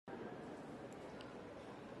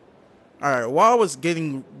Alright, while I was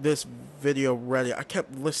getting this video ready, I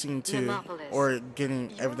kept listening to or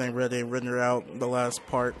getting everything ready and rendered out the last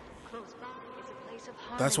part.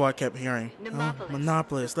 That's what I kept hearing. Oh,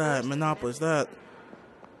 Monopoly is that, Monopoly is that.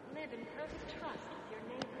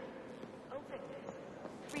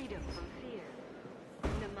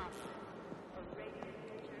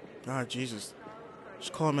 God, Jesus.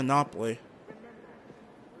 Just call it Monopoly.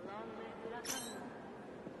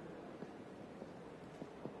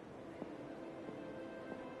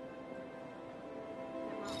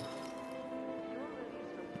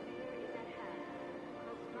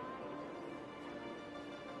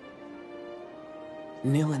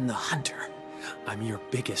 Nilin the Hunter. I'm your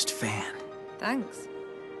biggest fan. Thanks.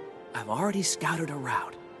 I've already scouted a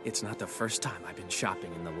route. It's not the first time I've been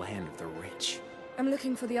shopping in the land of the rich. I'm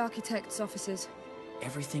looking for the architect's offices.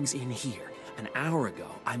 Everything's in here. An hour ago,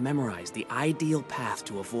 I memorized the ideal path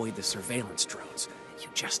to avoid the surveillance drones. You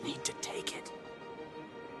just need to take it.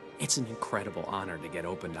 It's an incredible honor to get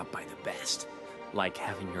opened up by the best. Like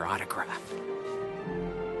having your autograph.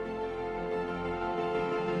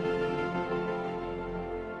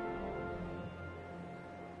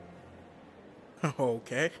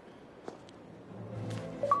 Okay.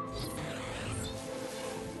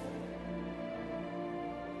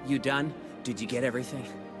 You done? Did you get everything?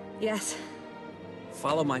 Yes.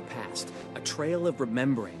 Follow my past. A trail of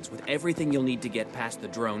rememberings with everything you'll need to get past the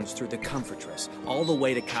drones through the Comfortress, all the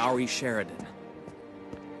way to Cowrie Sheridan.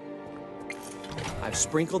 I've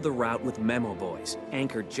sprinkled the route with memo boys,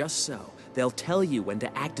 anchored just so. They'll tell you when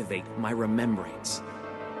to activate my rememberings.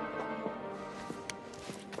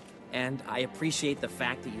 And I appreciate the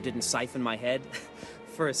fact that you didn't siphon my head.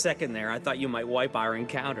 For a second there, I thought you might wipe our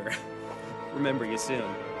encounter. Remember you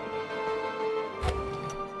soon.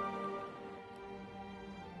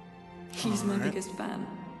 He's my biggest fan.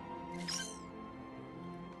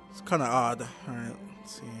 It's kind of odd. Alright,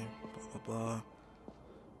 let's see. Blah, blah, blah.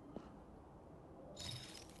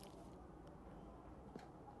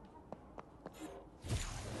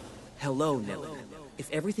 Hello, Nilin. If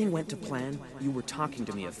everything went to plan, you were talking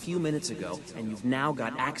to me a few minutes ago, and you've now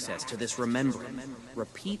got access to this remembering.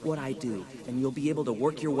 Repeat what I do, and you'll be able to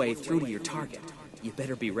work your way through to your target. You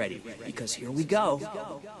better be ready, because here we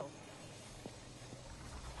go.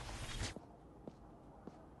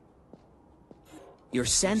 Your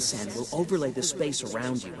Sensen will overlay the space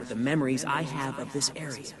around you with the memories I have of this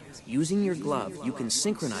area. Using your glove, you can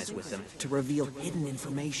synchronize with them to reveal hidden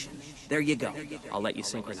information. There you go. I'll let you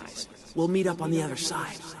synchronize. We'll meet up on the other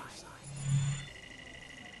side.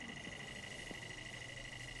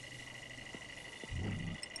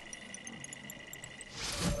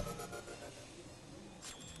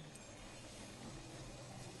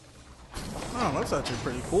 Oh, that's actually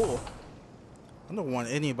pretty cool. I don't want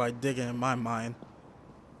anybody digging in my mind.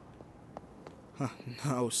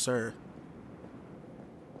 No, sir.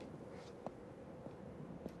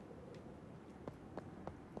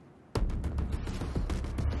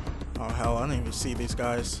 Oh, hell, I didn't even see these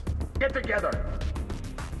guys. Get together!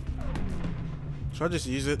 Should I just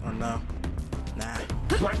use it or no? Nah.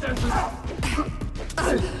 My senses out!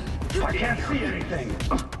 I can't see anything!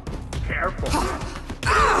 Careful!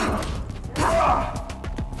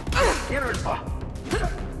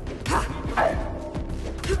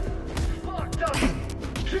 Fucked up!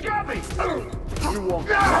 She got me! You won't.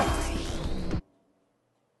 A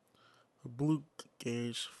blue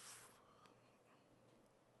gauge.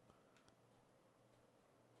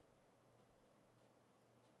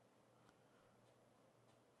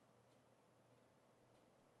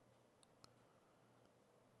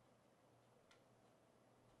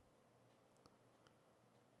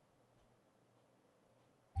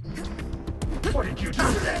 What did you do to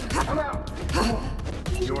that? Come out!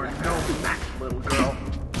 You're no match, little girl.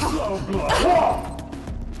 Low blow.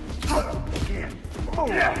 Again.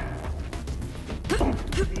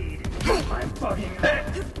 Need my fucking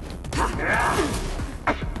head.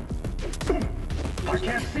 I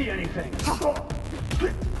can't see anything.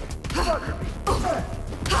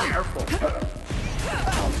 Careful.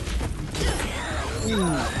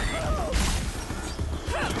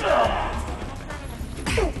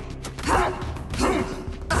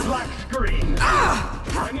 Black screen.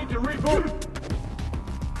 I need to reboot.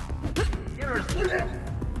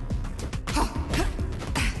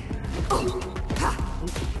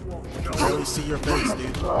 I really see your face,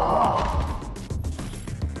 dude.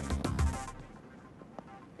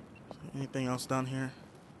 Anything else down here?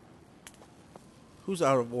 Who's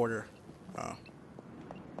out of order? Oh.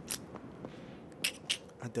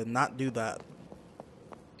 I did not do that.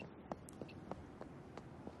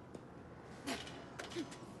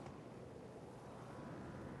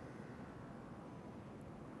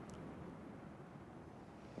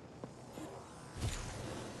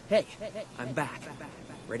 Hey, I'm back.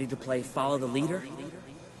 Ready to play Follow the Leader?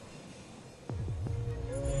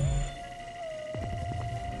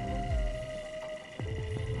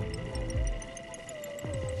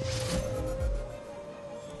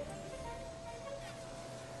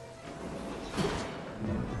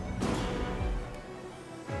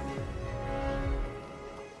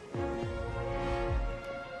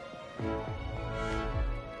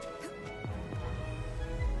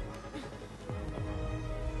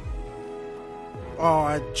 Oh,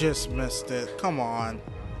 I just missed it. Come on.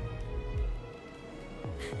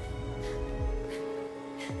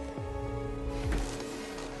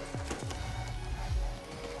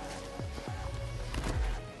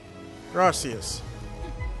 Gracias.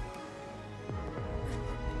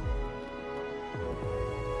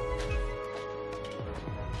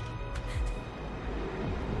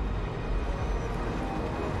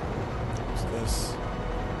 What's this?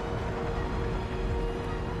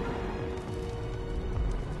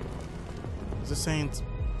 Is this saying...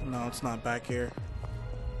 No, it's not back here.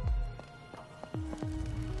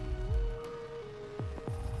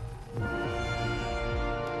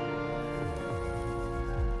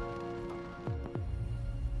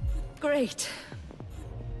 Great.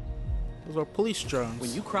 Those are police drones.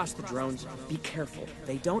 When you cross the drones, be careful.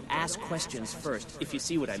 They don't ask questions first, if you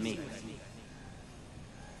see what I mean.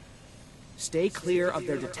 Stay clear of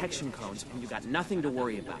their detection cones, and you got nothing to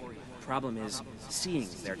worry about. Problem is, seeing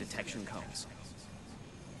their detection cones.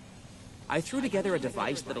 I threw together a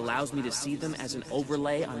device that allows me to see them as an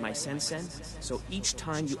overlay on my Sensen, so each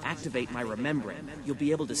time you activate my Remembering, you'll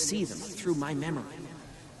be able to see them through my memory.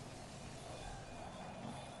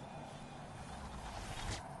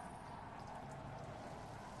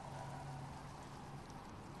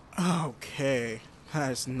 Okay,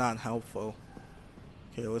 that's not helpful.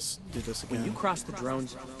 Okay, let's do this again. When you cross the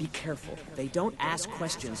drones, be careful. They don't ask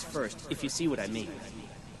questions first, if you see what I mean.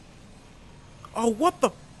 Oh, what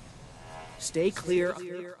the... Stay clear. Come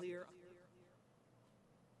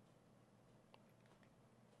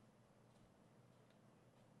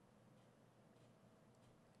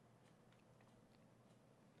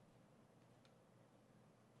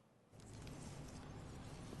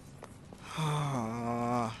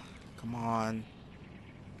on.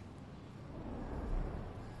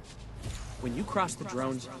 When you cross the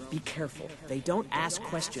drones, be careful. They don't ask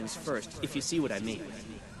questions first, if you see what I mean.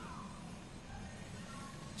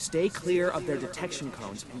 Stay clear of their detection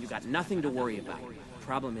cones, and you got nothing to worry about.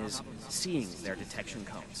 Problem is, seeing their detection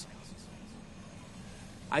cones.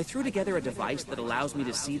 I threw together a device that allows me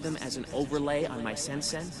to see them as an overlay on my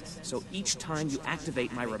Sensen, so each time you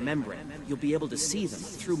activate my Remembering, you'll be able to see them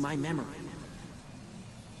through my memory.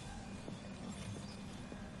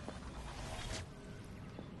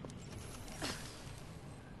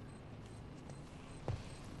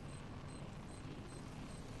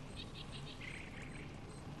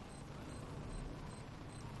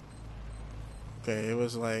 Okay, it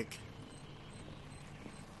was like...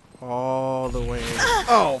 all the way...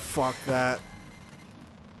 Oh, fuck that.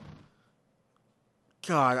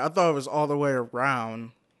 God, I thought it was all the way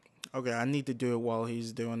around. Okay, I need to do it while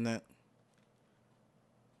he's doing it.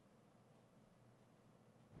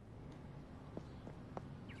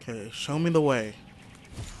 Okay, show me the way.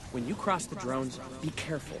 When you cross the drones, be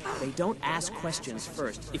careful. They don't ask questions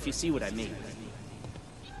first, if you see what I mean.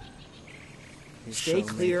 Stay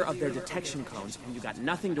clear of their detection cones, and you got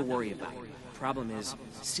nothing to worry about. Problem is,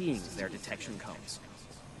 seeing their detection cones.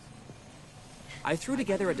 I threw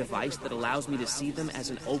together a device that allows me to see them as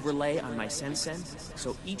an overlay on my Sensen,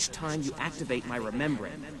 so each time you activate my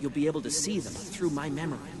Remembering, you'll be able to see them through my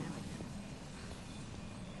memory.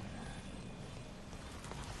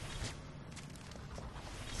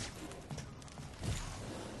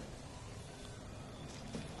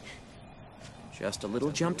 Just a little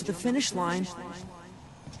jump to the finish line.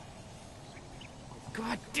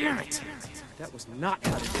 God damn it! That was not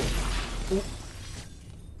how to do it. Ooh.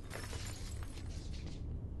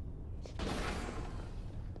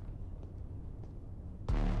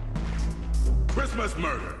 Christmas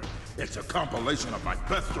Murder. It's a compilation of my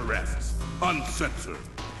best arrests, uncensored.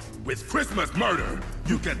 With Christmas Murder,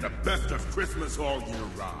 you get the best of Christmas all year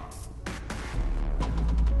round.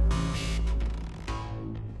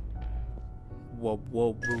 Whoa,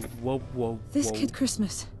 whoa, whoa, whoa, whoa. This kid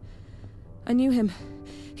Christmas. I knew him.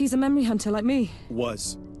 He's a memory hunter like me.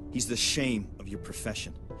 Was. He's the shame of your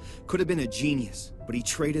profession. Could have been a genius, but he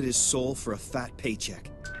traded his soul for a fat paycheck.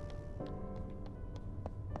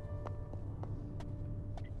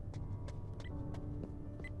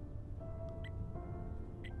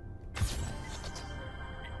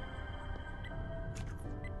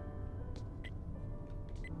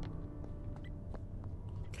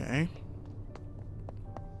 Okay.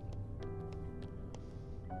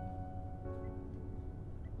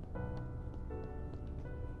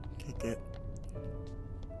 Kick it.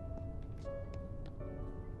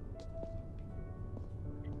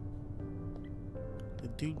 The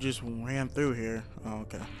dude just ran through here. Oh,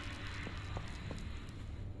 okay.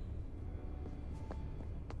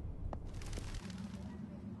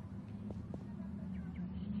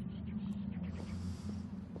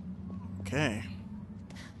 Okay.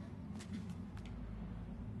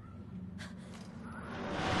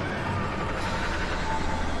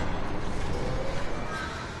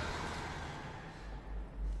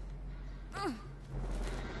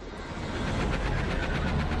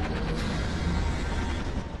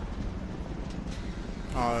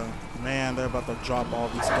 Oh man, they're about to drop all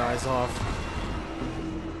these guys off.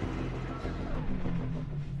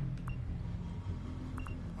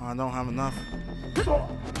 I don't have enough.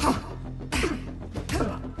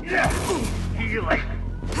 Healing.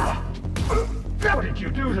 What did you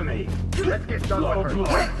do to me? Let's get done with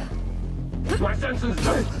her. My senses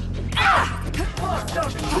don't.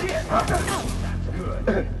 That's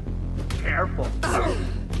good. Careful.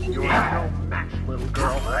 You're no match, little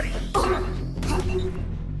girl. Ready?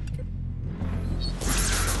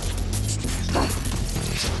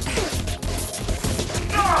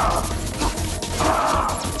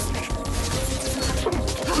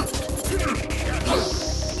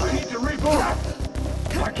 I need to reboot.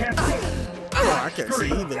 I can't see. Oh, I can't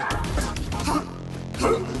see either.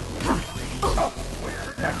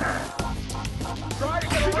 Try to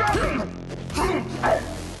get around me.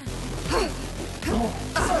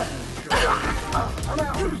 I'm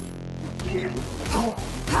out.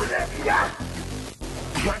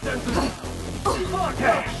 My senses.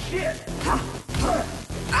 Okay, shit.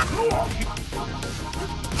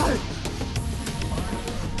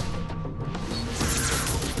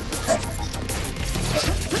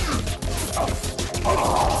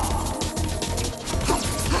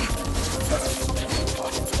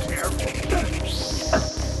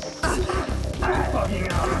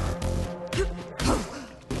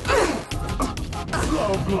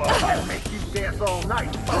 I'll make you dance all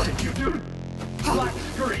night. What did you do? Black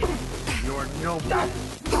screen. You're no match.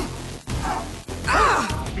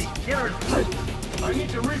 Beginners. I need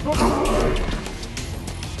to reboot.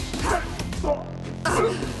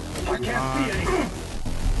 I can't see anything.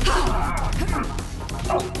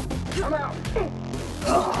 I'm out.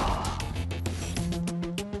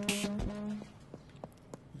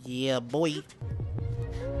 Yeah, boy.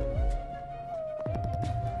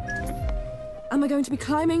 Am I going to be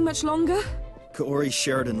climbing much longer? Kaori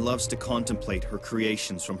Sheridan loves to contemplate her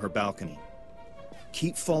creations from her balcony.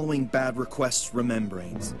 Keep following bad requests,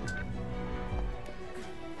 remembrains.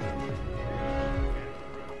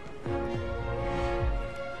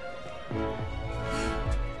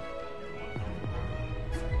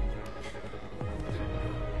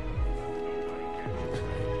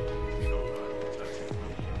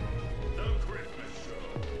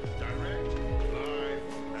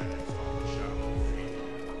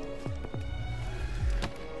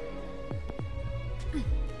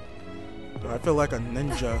 I feel like a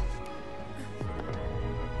ninja.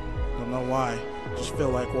 Don't know why. Just feel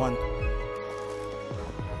like one.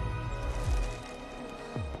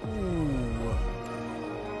 Ooh.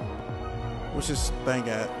 What's this thing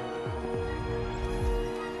at?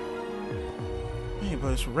 Man,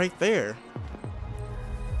 but it's right there.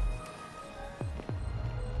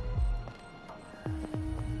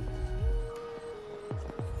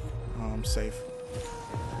 Oh, I'm safe.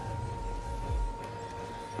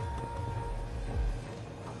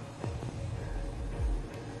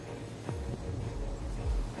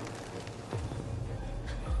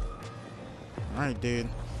 Alright, dude.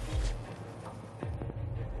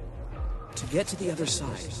 To get to the other side,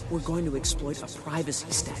 we're going to exploit a privacy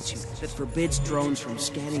statute that forbids drones from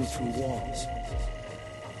scanning through walls.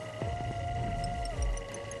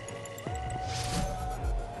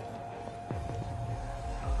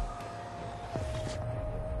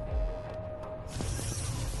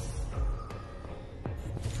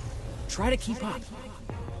 Try to keep up.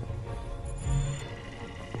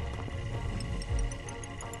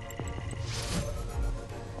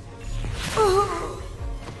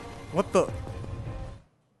 What the?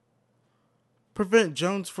 Prevent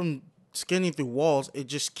Jones from scanning through walls. It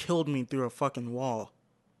just killed me through a fucking wall.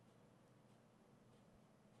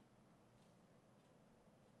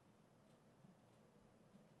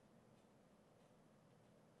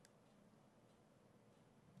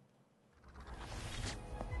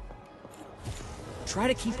 Try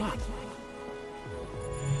to keep up.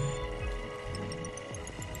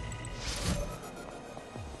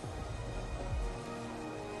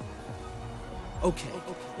 Okay,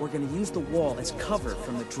 we're gonna use the wall as cover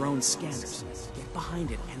from the drone scanners. Get behind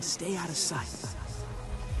it and stay out of sight.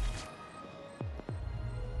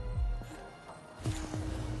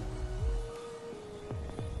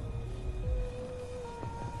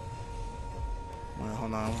 Wait,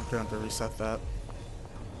 hold on. We're gonna have to reset that.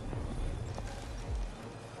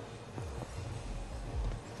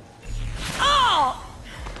 Oh!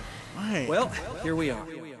 Right. Well, here we are.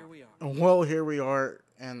 Well, here we are,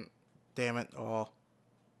 and damn it all.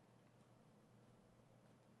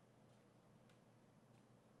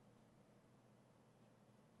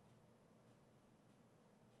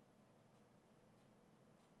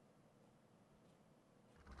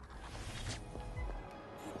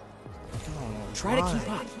 Try to keep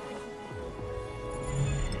up.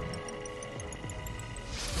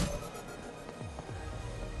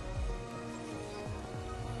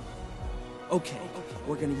 Okay,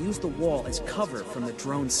 we're gonna use the wall as cover from the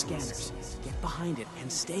drone scanners. Get behind it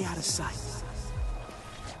and stay out of sight.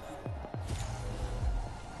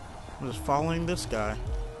 I'm just following this guy.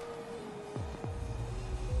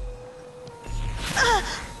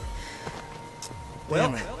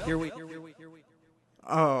 Well, Damn it. here we.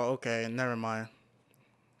 Oh, okay. Never mind.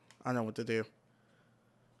 I know what to do.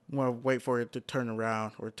 I'm gonna wait for it to turn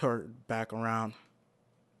around or turn back around.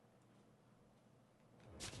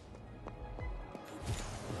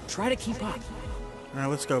 Try to keep up. All right,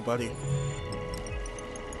 let's go, buddy.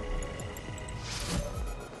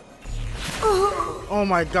 Oh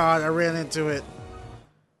my God! I ran into it.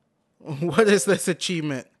 What is this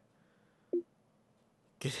achievement?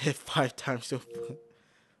 Get hit 5 times to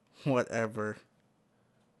whatever.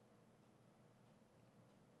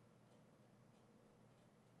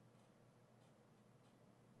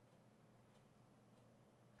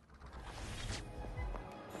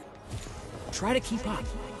 Try to keep up.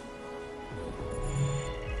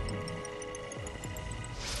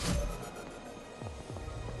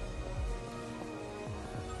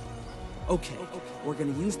 Okay, we're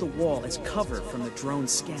gonna use the wall as cover from the drone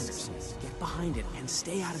scanners. Get behind it and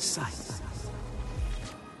stay out of sight.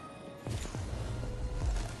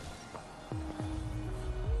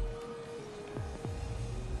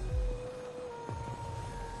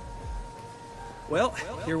 Well,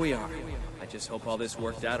 here we are. I just hope all this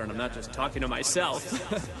worked out and I'm not just talking to myself.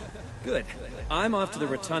 Good. I'm off to the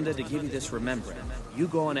Rotunda to give you this remembrance. You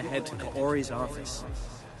go on ahead to Kaori's office.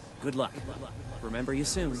 Good luck. Remember you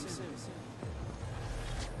soon.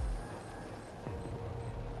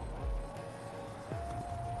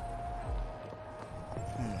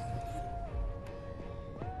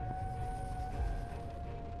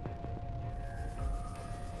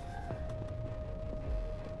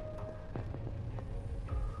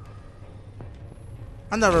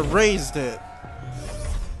 I never raised it.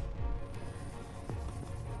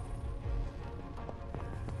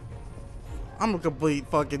 I'm a complete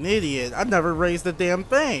fucking idiot. I never raised the damn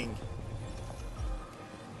thing.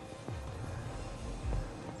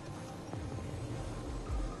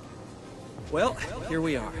 Well, here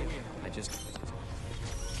we are. I just...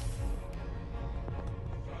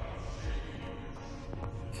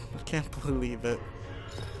 I can't believe it.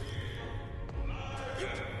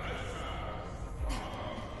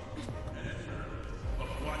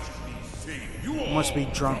 Must be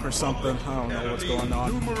drunk or something. I don't know what's going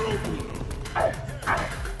on.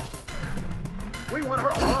 We want her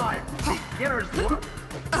alive. Beginner's luck.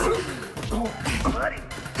 Buddy.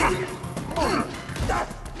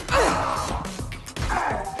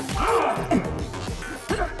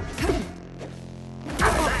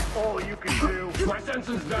 That's all you can do. My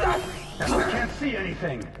senses done. I can't see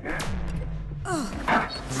anything.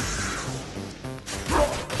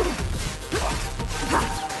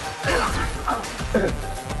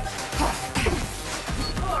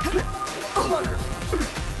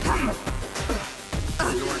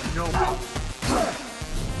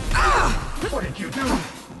 What did you do?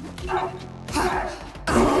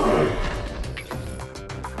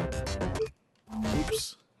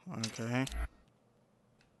 Oops. Okay.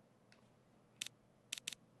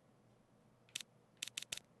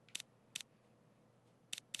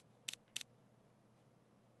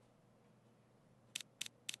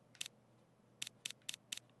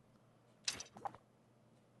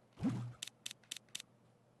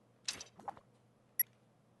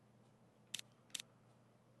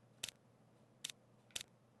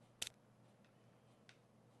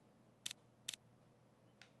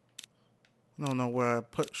 I don't know where I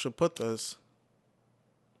should put this.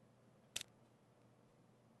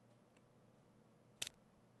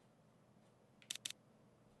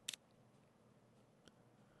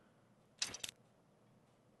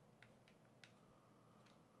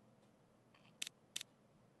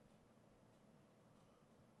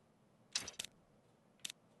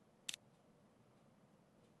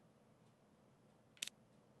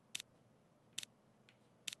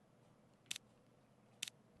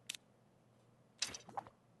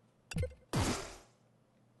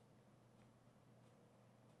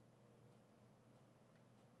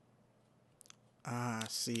 Ah, I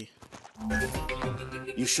see.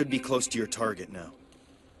 You should be close to your target now.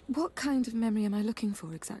 What kind of memory am I looking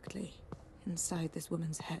for exactly? Inside this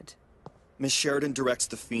woman's head. Miss Sheridan directs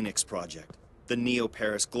the Phoenix Project, the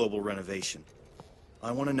Neo-Paris global renovation.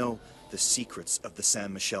 I want to know the secrets of the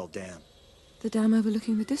Saint Michel Dam. The dam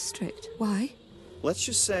overlooking the district. Why? Let's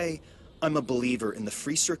just say I'm a believer in the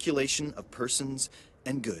free circulation of persons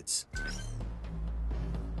and goods.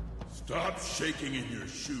 Stop shaking in your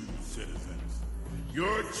shoes, citizens.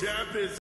 Your champ is